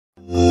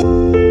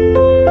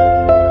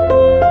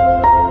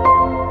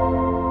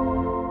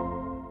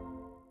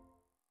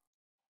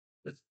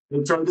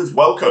Hey traders,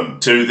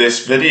 welcome to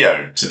this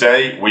video.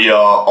 Today we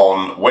are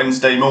on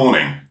Wednesday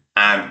morning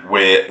and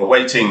we're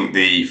awaiting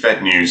the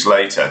Fed news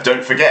later.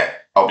 Don't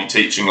forget, I'll be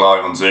teaching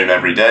live on Zoom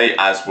every day,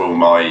 as will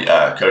my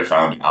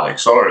co-founder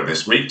Alex Soller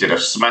this week. Did a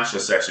smasher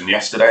session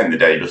yesterday and the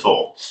day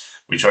before.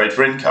 We trade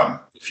for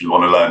income. If you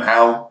want to learn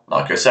how,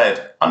 like I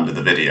said, under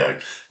the video.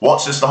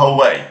 Watch this the whole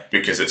way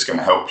because it's going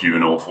to help you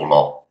an awful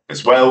lot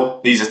as well.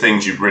 These are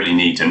things you really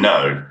need to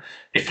know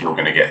if you're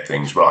going to get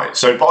things right.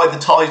 So by the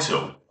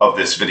title of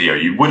this video,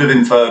 you would have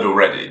inferred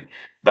already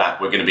that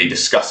we're going to be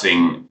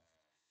discussing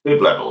fib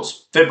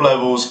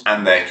levels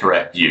and their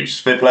correct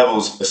use. Fib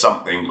levels are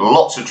something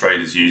lots of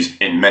traders use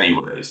in many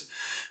ways.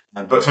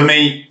 But for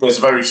me, there's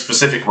a very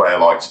specific way I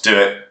like to do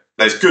it.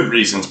 There's good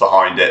reasons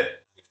behind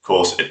it. Of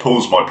course, it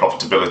pulls my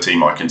profitability,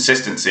 my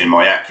consistency, and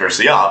my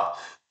accuracy up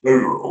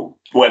overall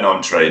when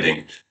I'm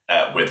trading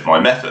with my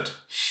method.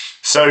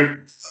 So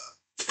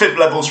fib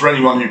levels, for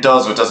anyone who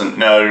does or doesn't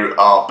know,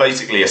 are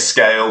basically a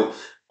scale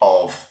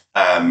of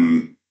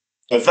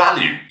a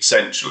value,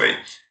 essentially.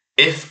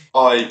 If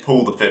I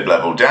pull the fib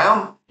level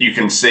down, you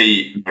can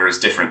see there is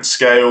different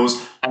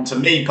scales. And to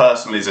me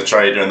personally as a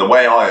trader, and the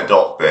way I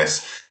adopt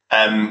this,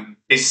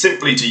 is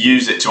simply to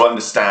use it to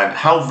understand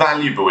how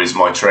valuable is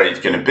my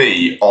trade going to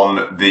be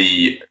on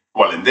the,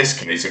 well, in this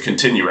case, a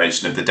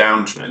continuation of the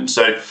downtrend.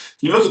 So if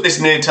you look at this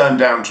near-term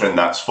downtrend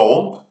that's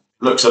formed,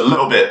 looks a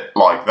little bit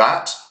like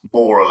that,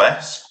 more or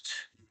less.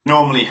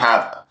 Normally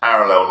have a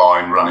parallel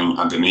line running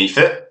underneath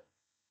it,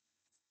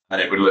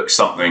 and it would look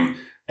something,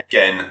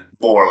 again,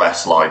 more or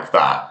less like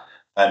that.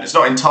 And it's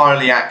not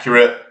entirely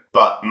accurate,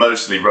 but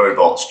mostly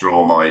robots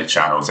draw my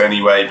channels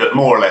anyway, but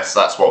more or less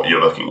that's what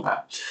you're looking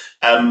at.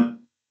 And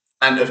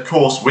of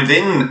course,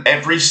 within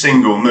every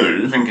single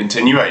move and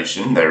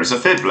continuation, there is a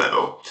fib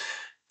level,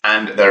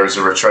 and there is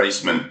a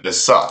retracement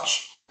as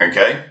such.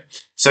 Okay,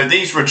 so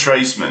these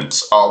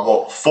retracements are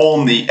what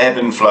form the ebb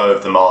and flow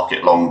of the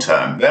market long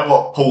term. They're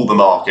what pull the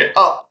market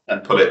up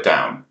and pull it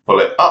down, pull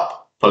it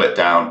up, pull it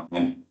down,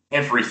 and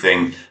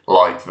everything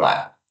like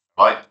that,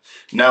 right?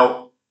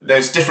 Now,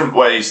 there's different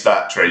ways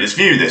that traders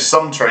view this.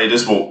 Some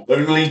traders will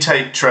only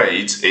take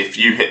trades if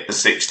you hit the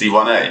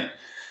 61.8.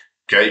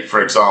 Okay,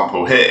 for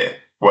example here,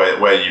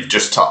 where you've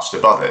just touched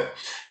above it.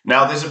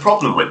 Now, there's a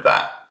problem with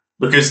that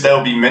because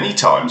there'll be many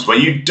times where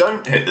you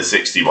don't hit the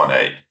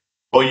 61.8.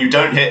 or you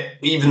don't hit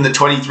even the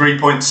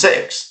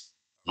 23.6,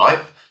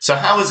 right? So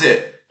how is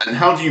it, and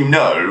how do you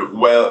know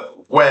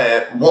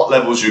what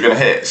levels you're going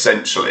to hit,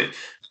 essentially,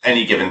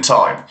 any given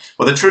time?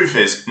 Well, the truth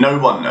is, no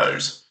one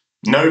knows.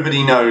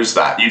 Nobody knows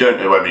that. You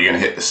don't know whether you're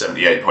going to hit the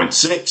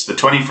 78.6, the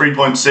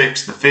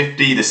 23.6, the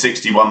 50, the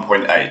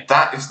 61.8.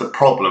 That is the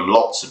problem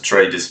lots of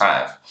traders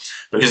have,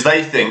 because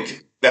they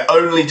think the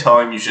only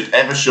time you should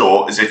ever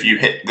short is if you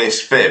hit this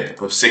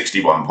fib of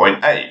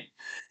 61.8.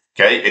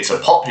 Okay, it's a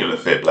popular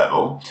fib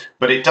level,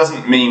 but it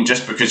doesn't mean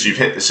just because you've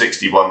hit the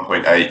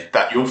 61.8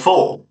 that you'll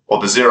fall, or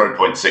the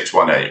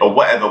 0.618, or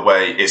whatever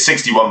way. It's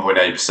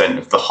 61.8%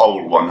 of the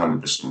whole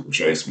 100%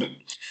 retracement.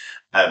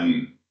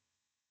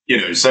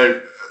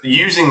 So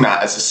using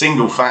that as a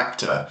single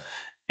factor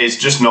is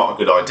just not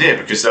a good idea,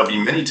 because there'll be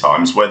many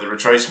times where the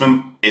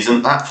retracement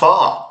isn't that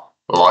far,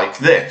 like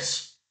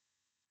this.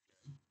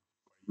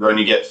 You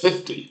only get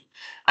 50.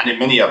 And in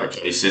many other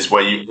cases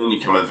where you only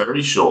come a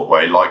very short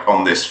way, like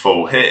on this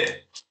fall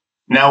here.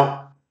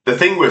 Now, the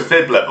thing with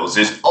fib levels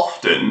is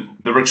often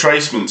the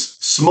retracement's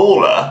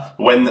smaller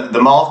when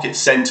the market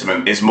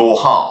sentiment is more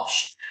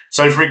harsh.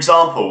 So, for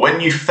example, when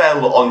you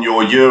fell on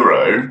your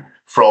euro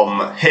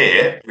from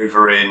here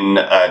over in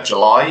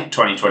July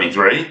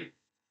 2023,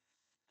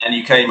 and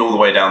you came all the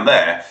way down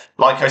there,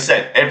 like I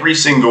said, every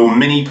single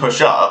mini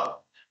push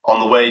up on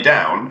the way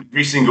down,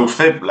 every single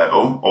fib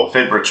level or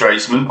fib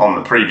retracement on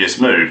the previous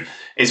move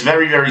is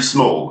very, very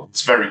small.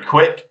 It's very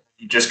quick.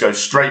 You just go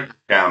straight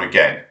down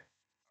again,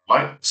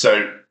 right?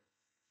 So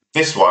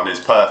this one is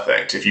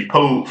perfect. If you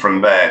pull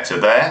from there to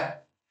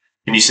there,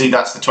 can you see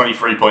that's the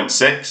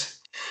 23.6?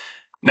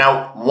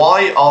 Now,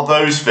 why are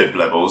those fib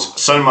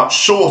levels so much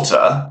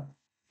shorter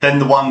than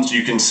the ones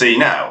you can see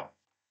now?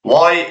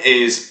 Why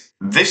is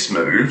this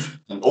move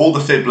and all the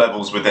fib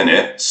levels within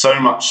it so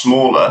much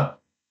smaller,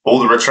 all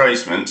the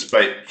retracements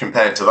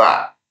compared to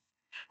that?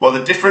 Well,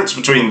 the difference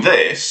between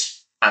this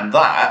and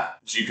that,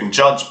 as you can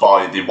judge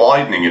by the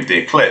widening of the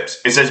eclipse,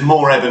 is there's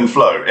more ebb and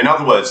flow. In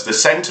other words, the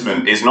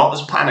sentiment is not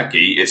as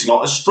panicky, it's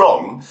not as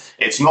strong,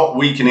 it's not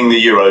weakening the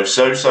euro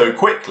so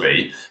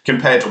quickly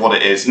compared to what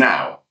it is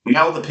now.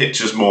 Now the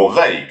picture's more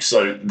vague,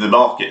 so the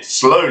market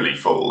slowly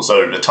falls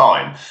over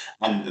time,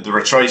 and the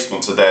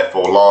retracements are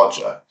therefore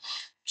larger.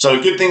 So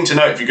a good thing to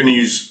note if you're going to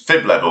use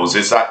fib levels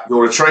is that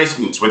your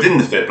retracements within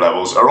the fib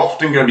levels are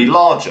often going to be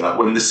larger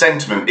when the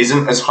sentiment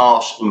isn't as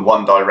harsh in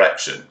one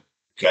direction.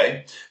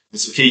 Okay?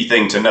 It's a key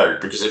thing to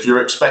note, because if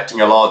you're expecting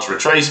a large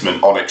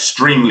retracement on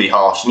extremely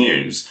harsh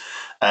news,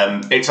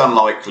 it's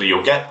unlikely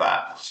you'll get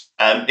that.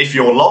 If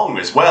you're long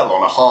as well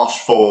on a harsh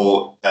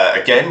fall,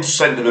 again,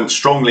 sentiment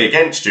strongly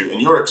against you, and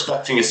you're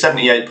expecting a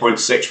 78.6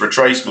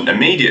 retracement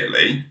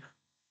immediately,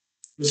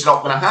 it's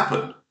not going to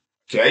happen.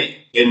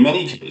 Okay? In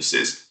many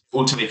cases,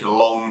 will take a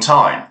long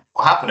time. It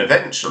will happen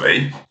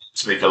eventually.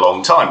 Take a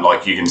long time,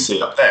 like you can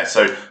see up there.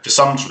 So for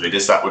some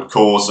traders, that would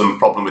cause some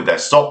problem with their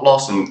stop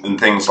loss and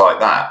things like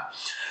that.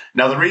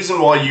 Now, the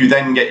reason why you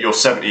then get your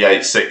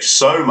 78.6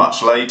 so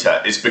much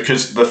later is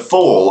because the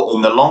fall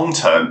in the long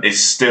term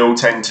is still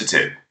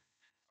tentative.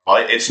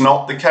 Right? It's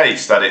not the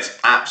case that it's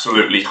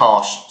absolutely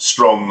harsh,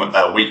 strong,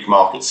 weak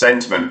market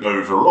sentiment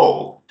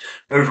overall.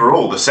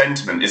 Overall, the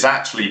sentiment is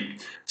actually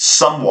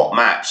somewhat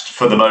matched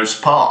for the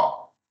most part.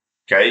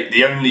 Okay,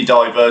 the only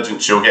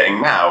divergence you're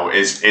getting now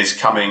is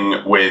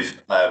coming with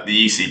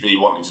the ECB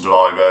wanting to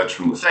diverge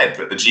from the Fed,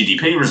 but the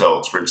GDP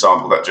results, for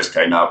example, that just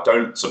came out,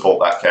 don't support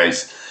that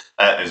case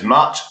as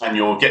much, and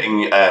you're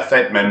getting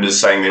Fed members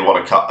saying they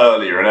want to cut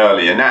earlier and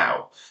earlier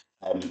now,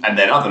 and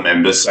then other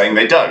members saying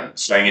they don't,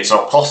 saying it's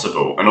not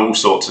possible, and all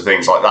sorts of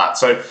things like that.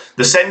 So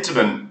the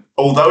sentiment,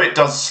 although it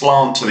does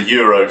slant to the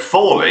euro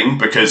falling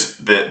because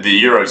the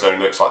eurozone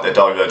looks like they're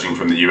diverging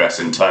from the US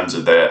in terms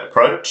of their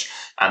approach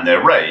and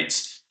their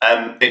rates,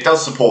 it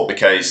does support the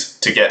case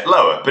to get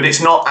lower, but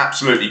it's not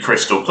absolutely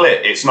crystal clear.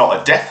 It's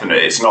not a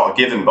definite, it's not a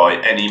given by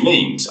any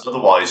means.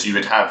 Otherwise, you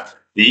would have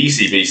the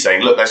ECB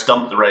saying, look, let's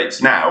dump the rates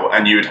now,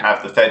 and you would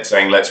have the Fed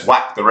saying, let's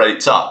whack the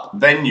rates up.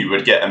 Then you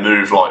would get a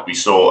move like we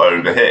saw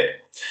over here.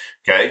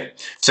 Okay,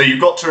 so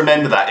you've got to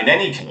remember that in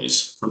any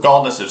case,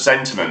 regardless of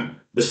sentiment,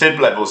 the fib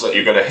levels that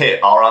you're going to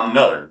hit are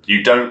unknown.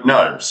 You don't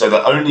know. So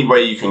the only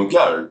way you can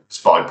go is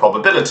by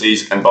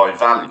probabilities and by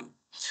value.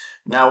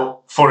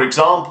 Now, for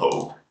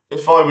example,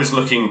 if I was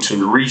looking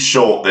to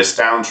reshort this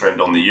downtrend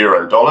on the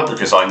euro dollar,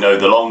 because I know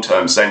the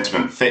long-term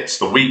sentiment fits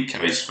the weak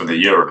case for the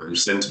euro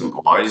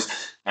sentiment-wise,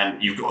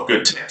 and you've got a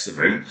good text of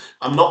him,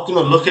 I'm not going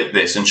to look at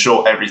this and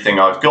short everything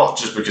I've got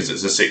just because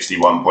it's a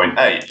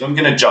 61.8. I'm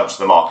going to judge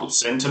the market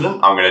sentiment.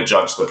 I'm going to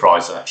judge the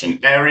price action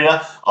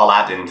area. I'll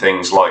add in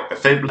things like the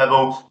fib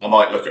level. I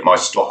might look at my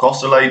stock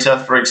oscillator,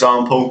 for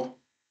example.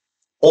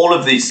 All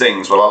of these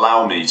things will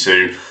allow me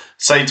to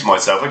say to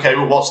myself, okay,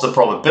 well, what's the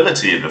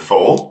probability of the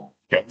fall?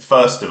 Okay,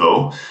 first of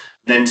all.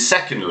 Then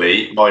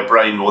secondly, my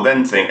brain will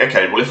then think,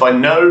 okay, well, if I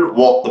know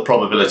what the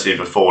probability of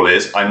a fall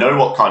is, I know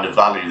what kind of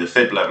value the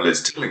fib level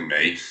is telling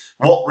me,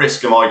 what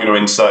risk am I going to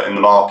insert in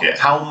the market?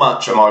 How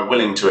much am I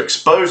willing to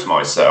expose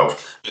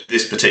myself at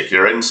this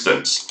particular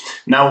instance?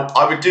 Now,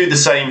 I would do the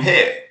same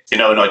here,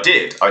 and I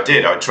did. I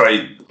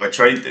trade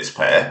this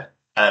pair,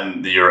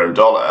 the euro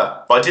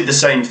dollar, but I did the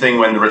same thing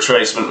when the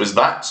retracement was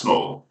that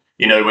small.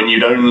 When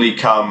you'd only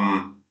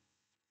come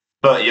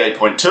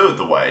 38.2 of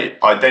the way,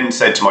 I then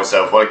said to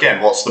myself, well,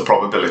 again, what's the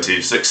probability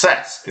of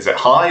success? Is it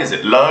high? Is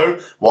it low?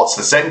 What's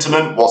the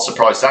sentiment? What's the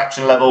price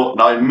action level?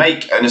 And I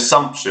make an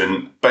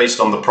assumption based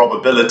on the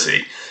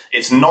probability.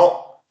 It's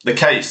not the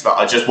case that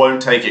I just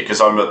won't take it because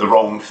I'm at the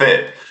wrong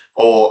fib,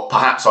 or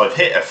perhaps I've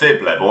hit a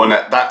fib level and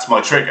that's my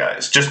trigger.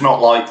 It's just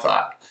not like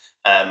that.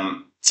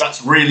 So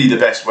that's really the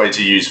best way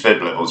to use fib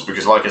levels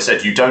because, like I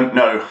said, you don't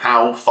know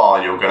how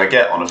far you're going to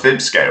get on a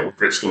fib scale,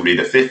 whether it's going to be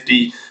the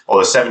 50 or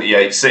the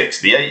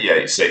 78.6, the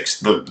 88.6,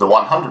 the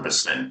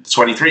 100%, the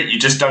 23. You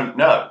just don't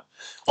know.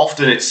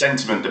 Often it's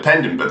sentiment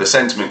dependent, but the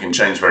sentiment can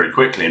change very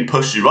quickly and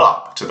push you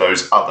up to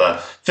those other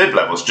fib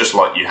levels, just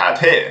like you had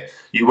here.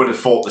 You would have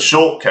thought the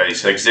short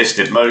case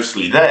existed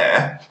mostly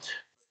there.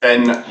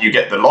 Then you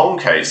get the long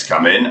case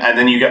come in, and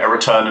then you get a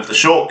return of the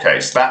short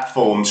case. That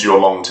forms your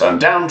long-term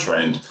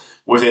downtrend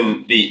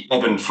within the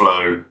ebb and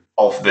flow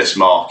of this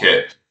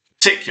market,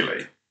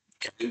 particularly.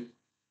 Okay.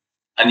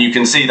 And you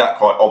can see that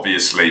quite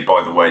obviously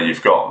by the way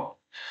you've gone.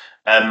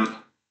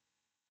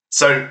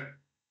 So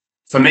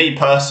for me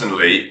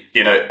personally,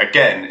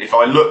 again, if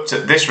I looked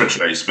at this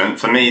retracement,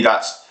 for me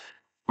that's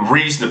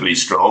reasonably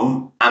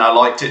strong, and I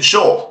liked it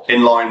short,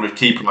 in line with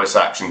key price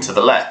action to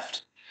the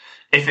left.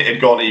 If it had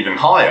gone even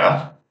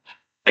higher,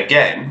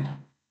 again,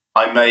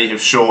 I may have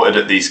shorted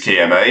at these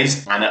key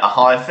MAs and at a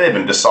higher fib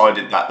and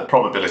decided that the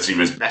probability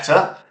was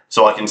better,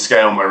 so I can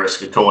scale my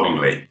risk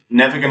accordingly.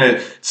 Never going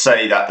to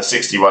say that the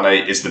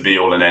 61.8 is the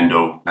be-all and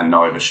end-all, and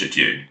neither should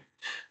you.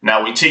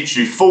 Now, we teach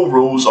you full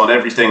rules on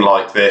everything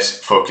like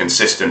this for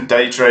consistent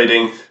day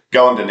trading.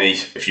 Go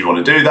underneath if you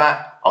want to do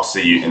that. I'll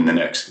see you in the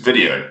next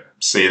video.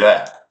 See you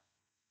there.